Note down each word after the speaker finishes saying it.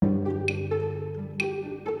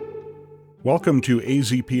Welcome to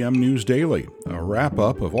AZPM News Daily, a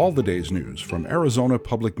wrap-up of all the day's news from Arizona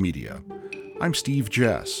Public Media. I'm Steve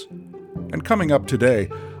Jess. And coming up today,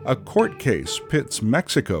 a court case pits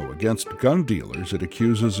Mexico against gun dealers it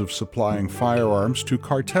accuses of supplying firearms to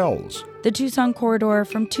cartels. The Tucson corridor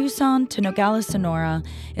from Tucson to Nogales, Sonora,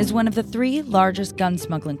 is one of the three largest gun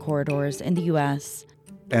smuggling corridors in the U.S.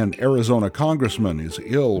 An Arizona congressman is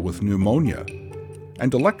ill with pneumonia.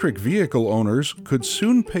 And electric vehicle owners could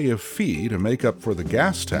soon pay a fee to make up for the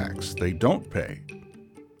gas tax they don't pay.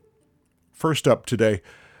 First up today,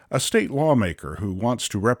 a state lawmaker who wants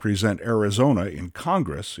to represent Arizona in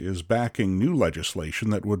Congress is backing new legislation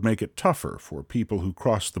that would make it tougher for people who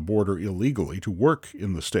cross the border illegally to work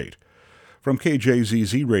in the state. From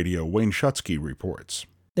KJZZ Radio, Wayne Schutzke reports.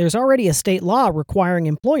 There's already a state law requiring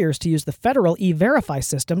employers to use the federal E-Verify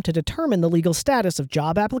system to determine the legal status of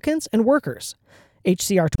job applicants and workers.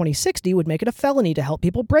 HCR 2060 would make it a felony to help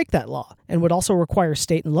people break that law, and would also require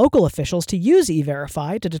state and local officials to use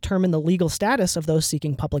E-Verify to determine the legal status of those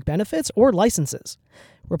seeking public benefits or licenses.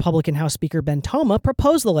 Republican House Speaker Ben Toma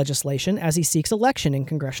proposed the legislation as he seeks election in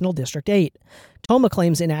Congressional District 8. Toma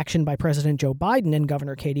claims inaction by President Joe Biden and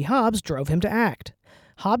Governor Katie Hobbs drove him to act.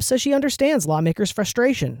 Hobbs says she understands lawmakers'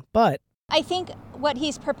 frustration, but I think what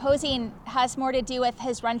he's proposing has more to do with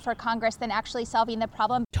his run for Congress than actually solving the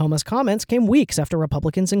problem. Toma's comments came weeks after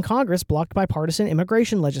Republicans in Congress blocked bipartisan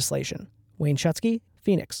immigration legislation. Wayne Schutzke,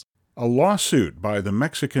 Phoenix. A lawsuit by the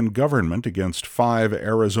Mexican government against 5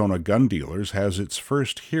 Arizona gun dealers has its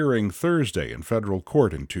first hearing Thursday in federal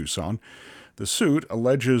court in Tucson. The suit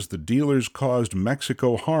alleges the dealers caused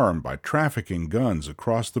Mexico harm by trafficking guns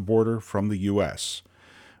across the border from the U.S.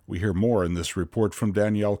 We hear more in this report from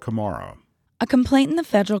Danielle Camara. A complaint in the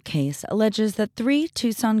federal case alleges that 3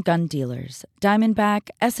 Tucson gun dealers, Diamondback,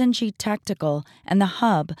 SNG Tactical, and The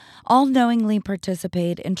Hub, all knowingly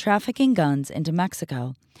participate in trafficking guns into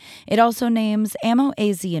Mexico. It also names Ammo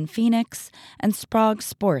AZ in Phoenix and Sprague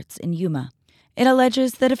Sports in Yuma. It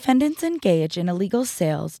alleges the defendants engage in illegal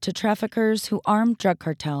sales to traffickers who arm drug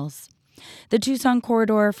cartels. The Tucson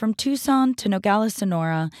corridor from Tucson to Nogales,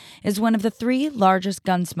 Sonora, is one of the 3 largest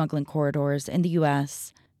gun smuggling corridors in the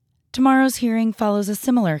U.S. Tomorrow's hearing follows a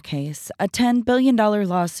similar case, a $10 billion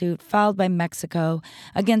lawsuit filed by Mexico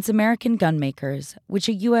against American gun makers, which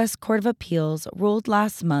a U.S. Court of Appeals ruled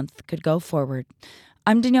last month could go forward.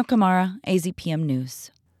 I'm Danielle Camara, AZPM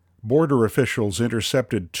News. Border officials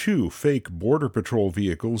intercepted 2 fake Border Patrol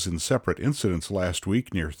vehicles in separate incidents last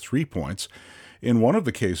week near 3 points. In one of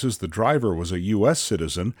the cases, the driver was a U.S.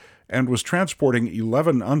 citizen and was transporting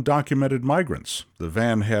 11 undocumented migrants. The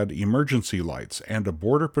van had emergency lights and a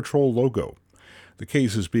Border Patrol logo. The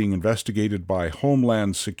case is being investigated by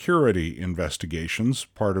Homeland Security Investigations,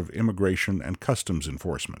 part of Immigration and Customs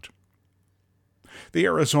Enforcement. The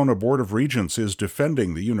Arizona Board of Regents is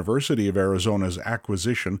defending the University of Arizona's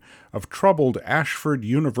acquisition of troubled Ashford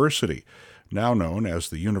University, now known as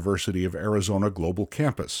the University of Arizona Global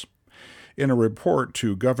Campus. In a report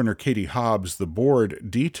to Governor Katie Hobbs, the board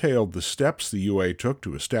detailed the steps the UA took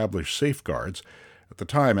to establish safeguards. At the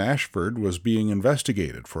time, Ashford was being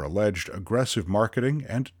investigated for alleged aggressive marketing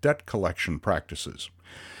and debt collection practices.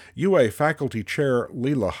 UA faculty chair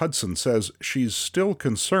Leila Hudson says she's still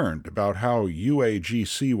concerned about how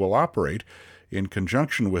UAGC will operate in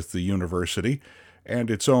conjunction with the university and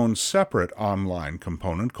its own separate online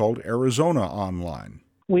component called Arizona Online.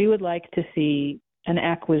 We would like to see an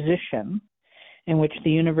acquisition in which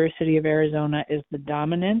the University of Arizona is the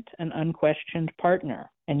dominant and unquestioned partner,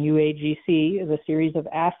 and UAGC is a series of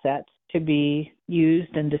assets to be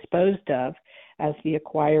used and disposed of as the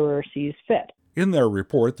acquirer sees fit. In their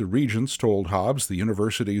report, the Regents told Hobbs the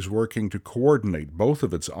university is working to coordinate both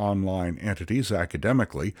of its online entities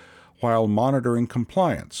academically while monitoring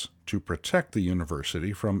compliance to protect the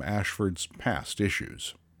university from Ashford's past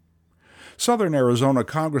issues. Southern Arizona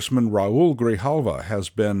Congressman Raul Grijalva has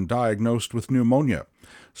been diagnosed with pneumonia.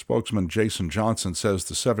 Spokesman Jason Johnson says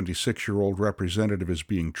the 76-year-old representative is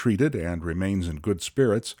being treated and remains in good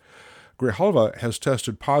spirits. Grijalva has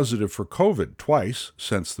tested positive for COVID twice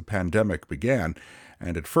since the pandemic began,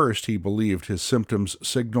 and at first he believed his symptoms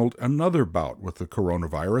signaled another bout with the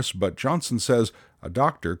coronavirus, but Johnson says a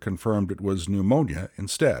doctor confirmed it was pneumonia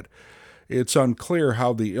instead. It's unclear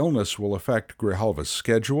how the illness will affect Grijalva's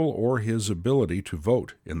schedule or his ability to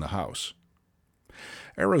vote in the House.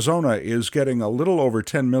 Arizona is getting a little over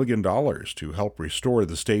 $10 million to help restore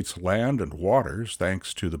the state's land and waters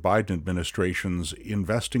thanks to the Biden administration's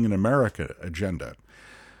Investing in America agenda.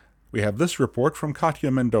 We have this report from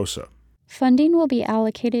Katya Mendoza. Funding will be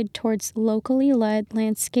allocated towards locally led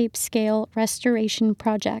landscape-scale restoration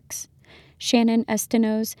projects. Shannon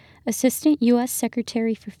Estenos, Assistant U.S.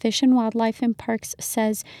 Secretary for Fish and Wildlife and Parks,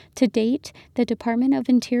 says to date, the Department of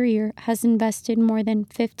Interior has invested more than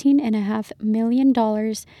 $15.5 million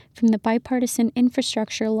from the bipartisan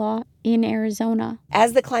infrastructure law in Arizona.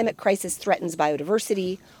 As the climate crisis threatens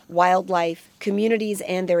biodiversity, wildlife, communities,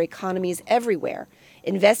 and their economies everywhere,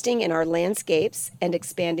 investing in our landscapes and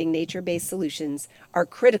expanding nature-based solutions are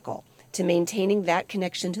critical to maintaining that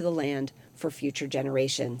connection to the land for future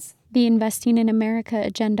generations. The Investing in America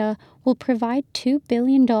agenda will provide $2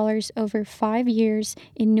 billion over 5 years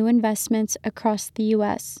in new investments across the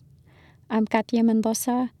U.S. I'm Katia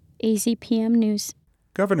Mendoza, AZPM News.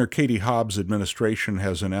 Governor Katie Hobbs' administration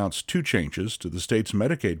has announced 2 changes to the state's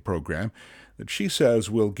Medicaid program that she says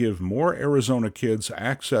will give more Arizona kids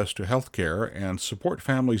access to health care and support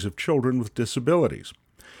families of children with disabilities.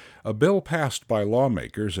 A bill passed by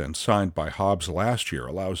lawmakers and signed by Hobbs last year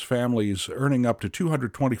allows families earning up to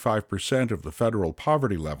 225% of the federal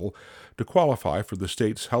poverty level to qualify for the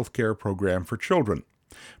state's health care program for children.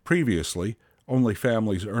 Previously, only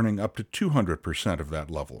families earning up to 200% of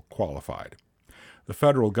that level qualified. The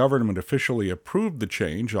federal government officially approved the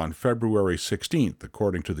change on February 16th,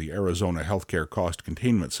 according to the Arizona Healthcare Cost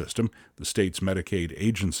Containment System, the state's Medicaid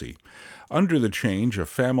agency. Under the change, a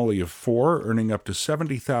family of 4 earning up to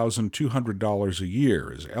 $70,200 a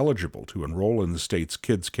year is eligible to enroll in the state's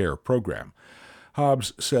Kids Care program.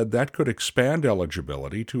 Hobbs said that could expand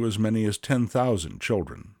eligibility to as many as 10,000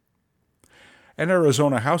 children. An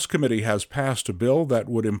Arizona House committee has passed a bill that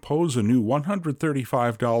would impose a new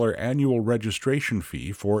 $135 annual registration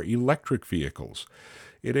fee for electric vehicles.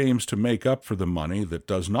 It aims to make up for the money that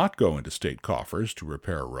does not go into state coffers to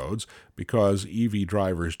repair roads because EV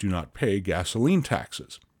drivers do not pay gasoline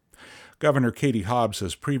taxes. Governor Katie Hobbs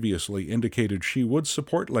has previously indicated she would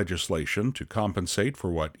support legislation to compensate for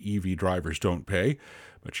what EV drivers don't pay,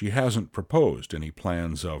 but she hasn't proposed any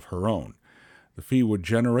plans of her own. The fee would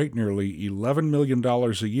generate nearly $11 million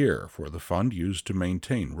a year for the fund used to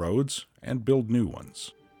maintain roads and build new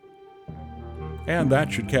ones. And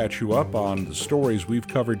that should catch you up on the stories we've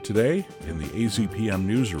covered today in the AZPM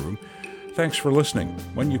newsroom. Thanks for listening.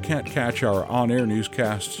 When you can't catch our on-air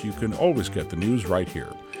newscasts, you can always get the news right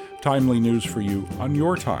here. Timely news for you on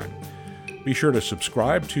your time. Be sure to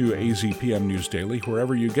subscribe to AZPM News Daily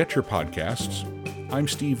wherever you get your podcasts. I'm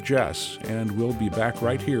Steve Jess, and we'll be back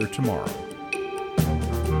right here tomorrow.